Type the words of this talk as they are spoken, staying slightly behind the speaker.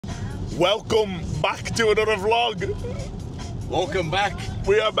Welcome back to another vlog. Welcome back.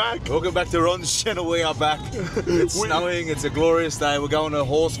 We are back. Welcome back to Ron's channel. We are back. It's snowing. It's a glorious day. We're going to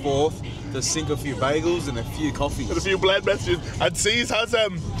Horseforth to sink a few bagels and a few coffees. And a few blend messages. And Sezer has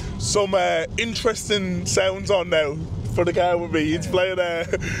some interesting sounds on now for the guy with me. He's playing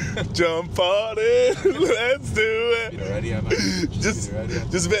jump on it, let's do it. Bit of radio, mate. Just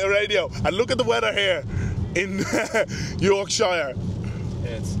a bit of radio. And look at the weather here in Yorkshire.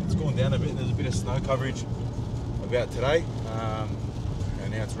 Yeah, it's going down a bit. There's a bit of snow coverage about today,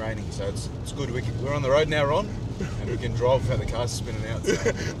 and now it's raining, so it's good. We're on the road now, Ron, and we can drive without the cars spinning out.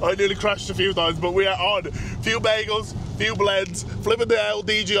 So. I nearly crashed a few times, but we are on. Few bagels, few blends, flipping the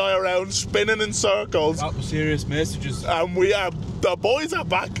LDGI around, spinning in circles. Couple serious messages. And the boys are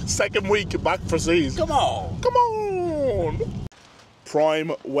back, second week back for seas. Come on! Come on!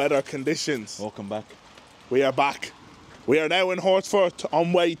 Prime weather conditions. Welcome back. We are back. We are now in Horseforth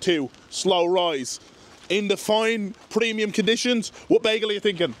on way to Slow Rise. In the fine premium conditions, what bagel are you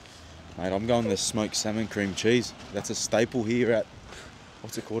thinking? Mate, I'm going the smoked salmon cream cheese. That's a staple here at,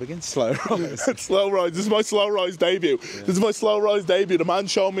 what's it called again? Slow Rise. Slow Rise. This is my Slow Rise debut. Yeah. This is my Slow Rise debut. The man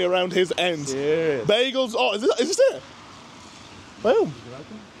showed me around his end. Yeah. Bagels. Oh, is this it? Boom.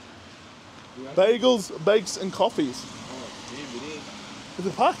 Bagels, bakes, and coffees. Is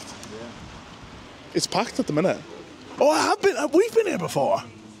it packed? Yeah. It's packed at the minute. Oh, we've been here before.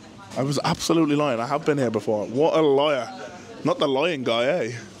 I was absolutely lying. I have been here before. What a liar. Not the lying guy,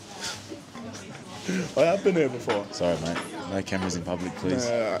 eh? I have been here before. Sorry, mate. No cameras in public, please.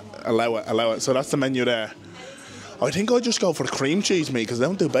 Allow it. So that's the menu there. I think I'd just go for the cream cheese, mate, because they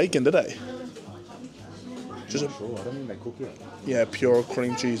don't do bacon, do they? Just sure. I don't think they cook it. Yeah, pure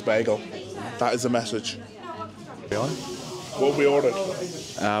cream cheese bagel. That is the message. What we ordered?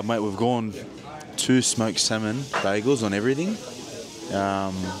 Mate, we've gone 2 smoked salmon bagels on everything.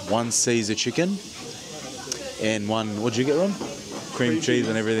 1 Sezer chicken. And 1, what'd you get, Ron? Cream cheese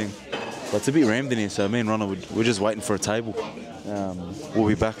and everything. But it's a bit rammed in here, so me and Ron, we're just waiting for a table. We'll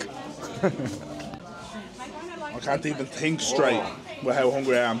be back. I can't even think straight with how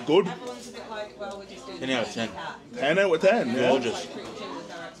hungry I am. Good? 10 out of 10. 10 out of 10? Yeah. Gorgeous.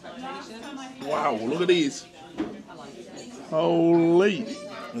 Wow, look at these. Holy.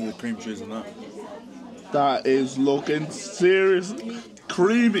 Look at the cream cheese on that. That is looking seriously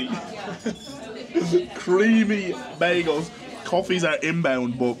creamy. Creamy bagels. Coffees are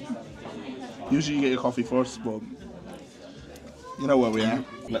inbound, but usually you get your coffee first, but you know where we are.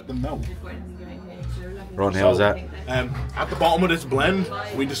 Let them know. Ron, how's that? At the bottom of this blend,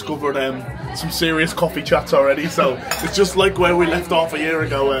 we discovered some serious coffee chats already, so it's just like where we left off a year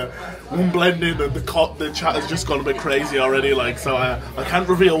ago. One blend in and the chat has just gone a bit crazy already, like, so I can't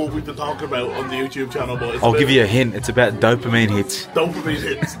reveal what we've been talking about on the YouTube channel, but it's I'll give you a hint, it's about dopamine hits. Dopamine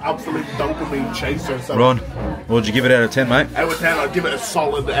hits, absolute dopamine chaser. So Ron, what would you give it out of 10, mate? Out of 10, I'd give it a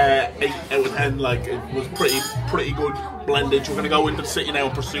solid 8 out of 10, like, it was pretty good blendage. We're going to go into the city now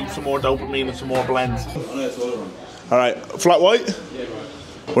and pursue some more dopamine and some more blends. Alright, flat white?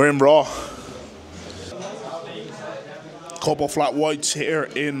 We're in raw. Couple flat whites here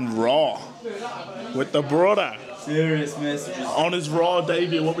in raw with the brother. Serious messages. On his raw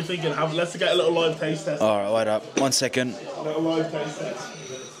debut, what we thinking? Let's get a little live taste test. Alright, wait up. 1 second. A little live taste test.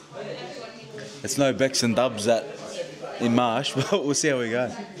 It's no Becks and Dubs in Marsh, but we'll see how we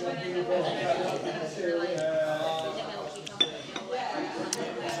go.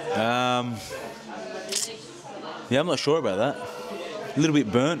 Yeah, I'm not sure about that. A little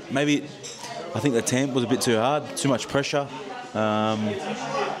bit burnt, maybe. I think the temp was a bit too hard, too much pressure. But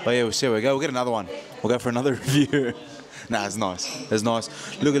yeah, we'll see how we go. We'll get another one. We'll go for another review. Nah, it's nice. It's nice.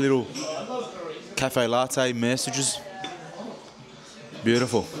 Look at little cafe latte messages.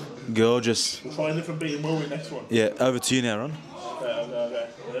 Beautiful. Gorgeous. We'll find it from being Will next one. Yeah, over to you now, Ron. Okay.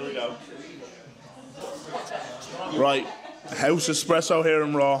 There we go. Right. House espresso here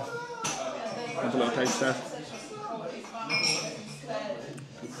in raw. Have a little taste test.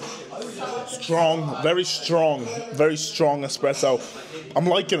 Strong, very strong espresso. I'm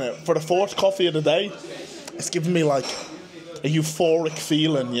liking it. For the 4th coffee of the day, it's giving me like a euphoric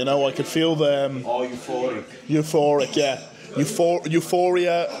feeling, you know. I could feel the... euphoric. Euphoric, yeah.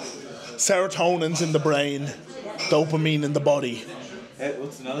 Euphoria, serotonin's in the brain, dopamine in the body. Hey,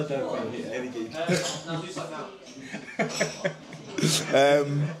 what's another dopamine hit? How do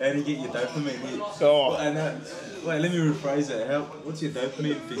you get your dopamine hit? Oh. Wait, let me rephrase it. What's your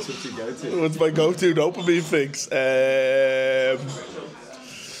dopamine fix? What's your go-to? What's my go-to dopamine fix?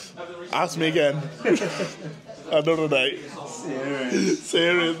 Ask me again. Another day.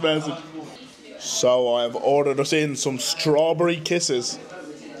 Serious message. So I've ordered us in some strawberry kisses.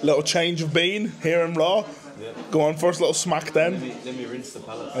 Little change of bean here in Raw. Yeah. Go on, first little smack then. Let me rinse the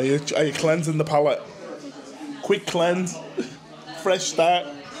palate. Are you cleansing the palate? Quick cleanse. Fresh start.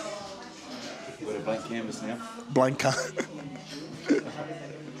 We've got a blank canvas now. Blank canvas.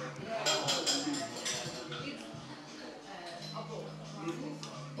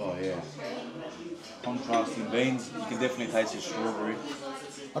 Oh yeah. Contrasting beans. You can definitely taste the strawberry.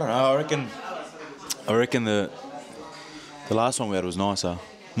 I don't know. I reckon the last one we had was nicer.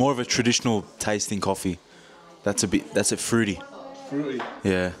 More of a traditional tasting coffee. That's a fruity. Fruity.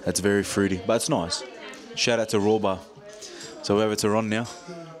 Yeah, that's very fruity, but it's nice. Shout out to Raw Bar. So we're over to Ron now.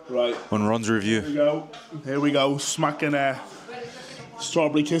 Right. On Ron's review. Here we go. Smacking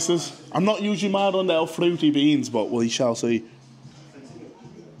strawberry kisses. I'm not usually mad on the fruity beans, but we shall see.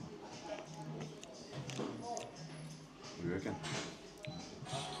 What do you reckon?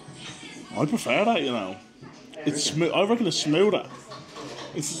 I prefer that, you know. It's smooth. I reckon it's smoother.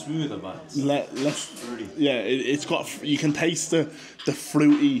 It's smoother, but less fruity. Yeah, it's got. You can taste the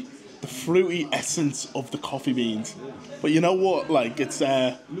fruity essence of the coffee beans. Yeah. But you know what? Like it's.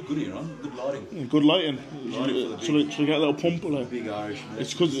 You look good here, Ron. Good lighting. Good lighting. Should I get a little pump of it? Big Irish. Man.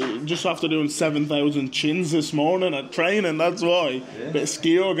 It's because just after doing 7,000 chins this morning at training, that's why. Yeah. Bit of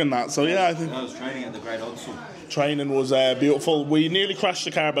ski org and that. So yeah, I think. I was training at the Great Odsel. Training was beautiful. We nearly crashed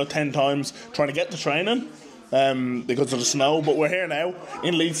the car about 10 times trying to get to training. Because of the snow, but we're here now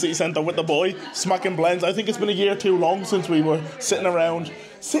in Leeds City Centre with the boy, smacking blends. I think it's been a year too long since we were sitting around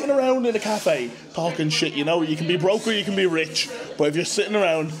in a cafe talking shit. You know, you can be broke or you can be rich, but if you're sitting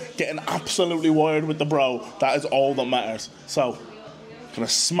around getting absolutely wired with the bro, that is all that matters. So, gonna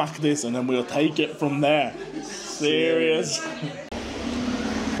smack this and then we'll take it from there. Serious.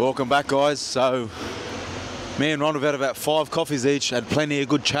 Welcome back, guys. So, me and Ron have had about 5 coffees each, had plenty of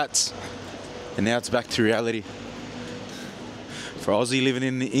good chats. And now it's back to reality. For Aussie living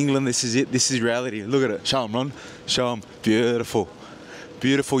in England, this is it. This is reality. Look at it. Show them, Ron. Show them. Beautiful.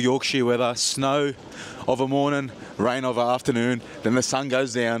 Beautiful Yorkshire weather. Snow of a morning, rain of an afternoon. Then the sun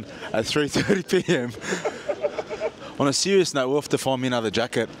goes down at 3:30 p.m. On a serious note, we'll have to find me another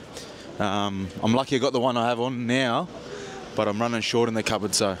jacket. I'm lucky I got the one I have on now, but I'm running short in the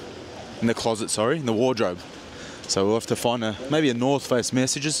cupboard, so... In the closet, sorry. In the wardrobe. So we'll have to find maybe a North Face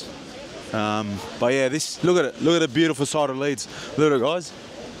Messages. But yeah, look at it. Look at the beautiful side of Leeds. Look at it, guys.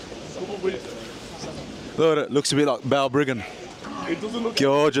 Look at it. Looks a bit like Balbriggan. It doesn't look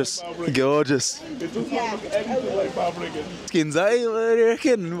gorgeous. Like gorgeous. It doesn't look anything like Balbriggan. Skins, eh? What do you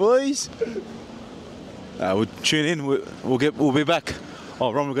reckon, boys? We'll tune in. We'll be back.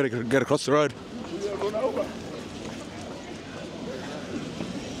 Oh, Ron, we've got to get across the road. Run over.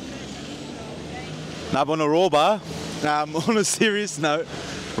 Now, on a Raw Bar. On a serious note.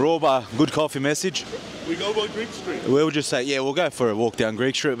 Raw Bar, good coffee message. We go by Greek Street. We'll just say, yeah, we'll go for a walk down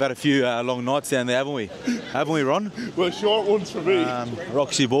Greek Street. We've had a few long nights down there, haven't we? Haven't we, Ron? Well, short ones for me.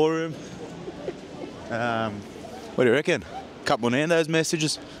 Roxy Ballroom. What do you reckon? Couple of Nando's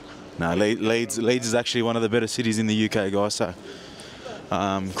messages? No, Leeds is actually one of the better cities in the UK, guys. So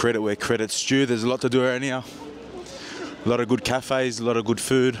credit where credit's due. There's a lot to do around here. A lot of good cafes, a lot of good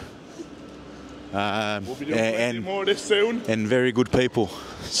food. We'll be doing more of this soon. And very good people.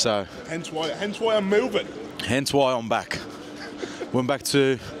 So hence why I'm moving. Hence why I'm back. Went back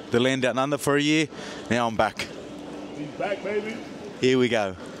to the land out and under for a year. Now I'm back. He's back, baby. Here we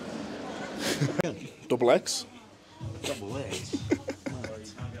go. Double X. Double X.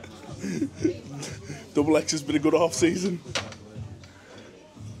 Double X has been a good off season.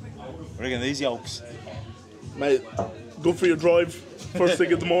 What do you reckon these yolks? Mate, good for your drive. First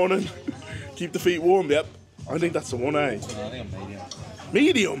thing in the morning. Keep the feet warm, yep. I think that's the one, eh? I think I'm medium.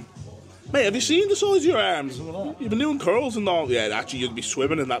 Medium? Mate, have you seen the size of your arms? You've been doing curls and all. Yeah, actually, you'd be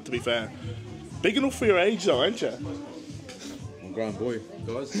swimming in that, to be fair. Big enough for your age, though, aren't you? I'm a grown boy,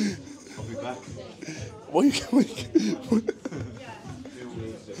 guys. I'll be back. What are you going?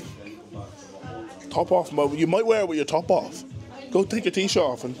 Top off, mate. You might wear it with your top off. Go take your t-shirt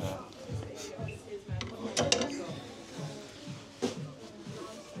off and...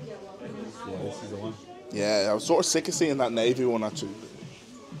 Yeah, I was sort of sick of seeing that navy one actually.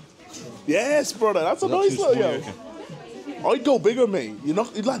 Yes, brother, that's a nice little yo. I'd go bigger, mate. You're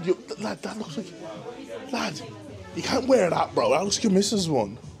not, lad. Lad, that looks like, lad. You can't wear that, bro. Ask your missus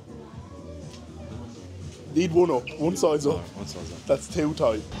one. Need one up. One side's up. One side's up. That's too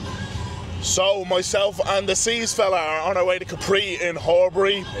tight. So myself and the Seas fella are on our way to Capri in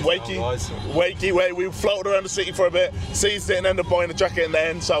Horbury. Wakey. We floated around the city for a bit. Seas didn't end up buying a jacket in the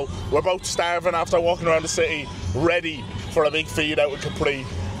end, so we're both starving after walking around the city, ready for a big feed out with Capri.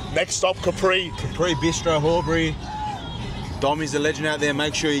 Next stop, Capri. Capri Bistro, Horbury. Dommy's a legend out there.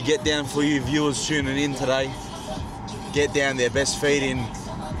 Make sure you get down for you viewers tuning in today. Get down there. Best feed in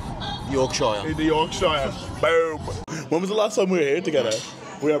Yorkshire. In the Yorkshire. Boom. When was the last time we were here together?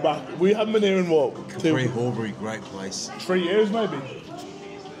 We are back. We haven't been here in what? Capri Horbury, great place. 3 years maybe.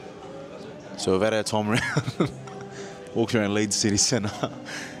 So we've had our time around. Walked around Leeds City Centre.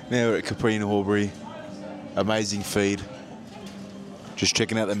 Now we're at Capri Horbury. Amazing feed. Just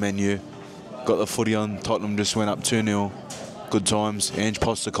checking out the menu. Got the footy on. Tottenham just went up 2-0. Good times. Ange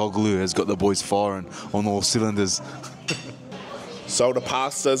Postecoglou has got the boys firing on all cylinders. So the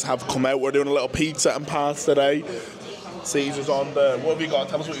pastas have come out. We're doing a little pizza and pasta today. Cezer's on the... What have you got?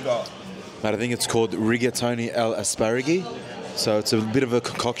 Tell us what you got. Mate, I think it's called rigatoni al asparagi. So it's a bit of a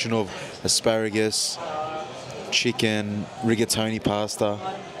concoction of asparagus, chicken, rigatoni pasta,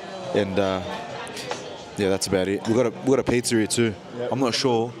 and yeah, that's about it. We've got a pizza here too. Yep. I'm not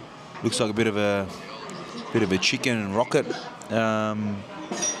sure. Looks like a bit of a chicken and rocket.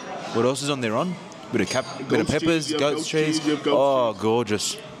 What else is on there? Bit of peppers, goat's cheese. Oh,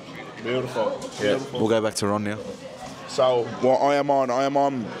 gorgeous. Beautiful. Yeah. We'll go back to Ron now. So what I am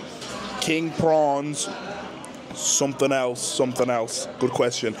on king prawns, something else. Good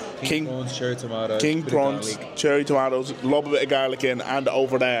question. King prawns, cherry tomatoes. King prawns, cherry tomatoes, lob a bit of garlic in, and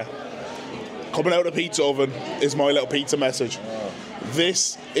over there, coming out of the pizza oven is my little pizza message.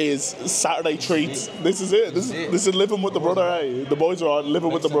 This is Saturday treats. This is it. This is living with the brother. Hey, the boys are on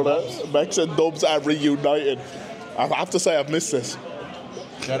living with the brother. Mex and Dubs are reunited. I have to say I've missed this.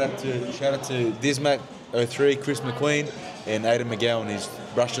 Shout out to Dismac 03, Chris McQueen, and Aidan McGowan. He's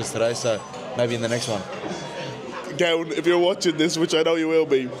brushed us today, so maybe in the next one. Gowan, if you're watching this, which I know you will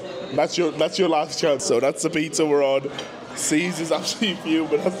be, that's your last chance. So that's the pizza we're on. Cezer's absolutely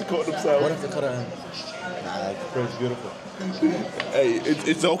fuming, has to cut it himself. What if they cut it? Nah, it's beautiful. Hey,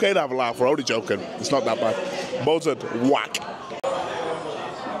 it's okay to have a laugh. We're only joking. It's not that bad. Buzzard, whack.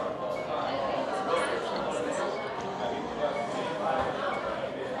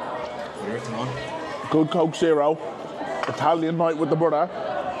 Good Coke Zero. Italian night with the brother.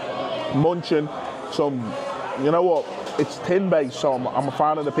 Munching some, you know what? It's tin based, so I'm a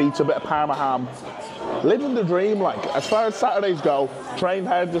fan of the pizza, a bit of Parma ham. Living the dream, like, as far as Saturdays go. Trained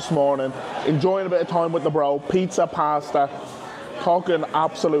hard this morning, enjoying a bit of time with the bro, pizza, pasta, talking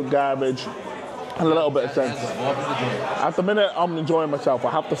absolute garbage, and a little bit of sense. At the minute, I'm enjoying myself.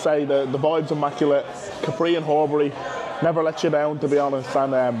 I have to say, the vibe's immaculate. Capri and Horbury never let you down, to be honest,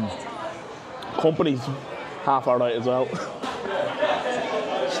 and company's half alright as well.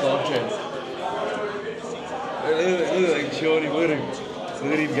 Slow change. Look like Shorty with him.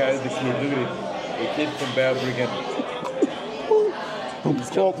 Look at him, guys, the kid, look at him. The kid from Balbriggan. He's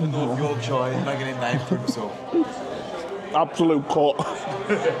come to North Yorkshire, he's making a name for himself. Absolute cut.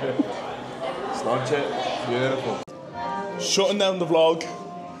 Snapchat, beautiful. Shutting down the vlog.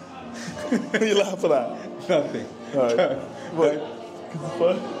 What are you laughing at? Nothing.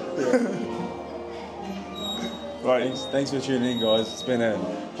 Right. Thanks for tuning in, guys. It's been a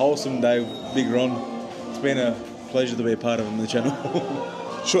wholesome day, Big Ron. It's been a pleasure to be a part of the channel.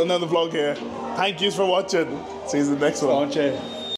 Shutting down the vlog here. Thank yous for watching. See you in the next one. Snapchat.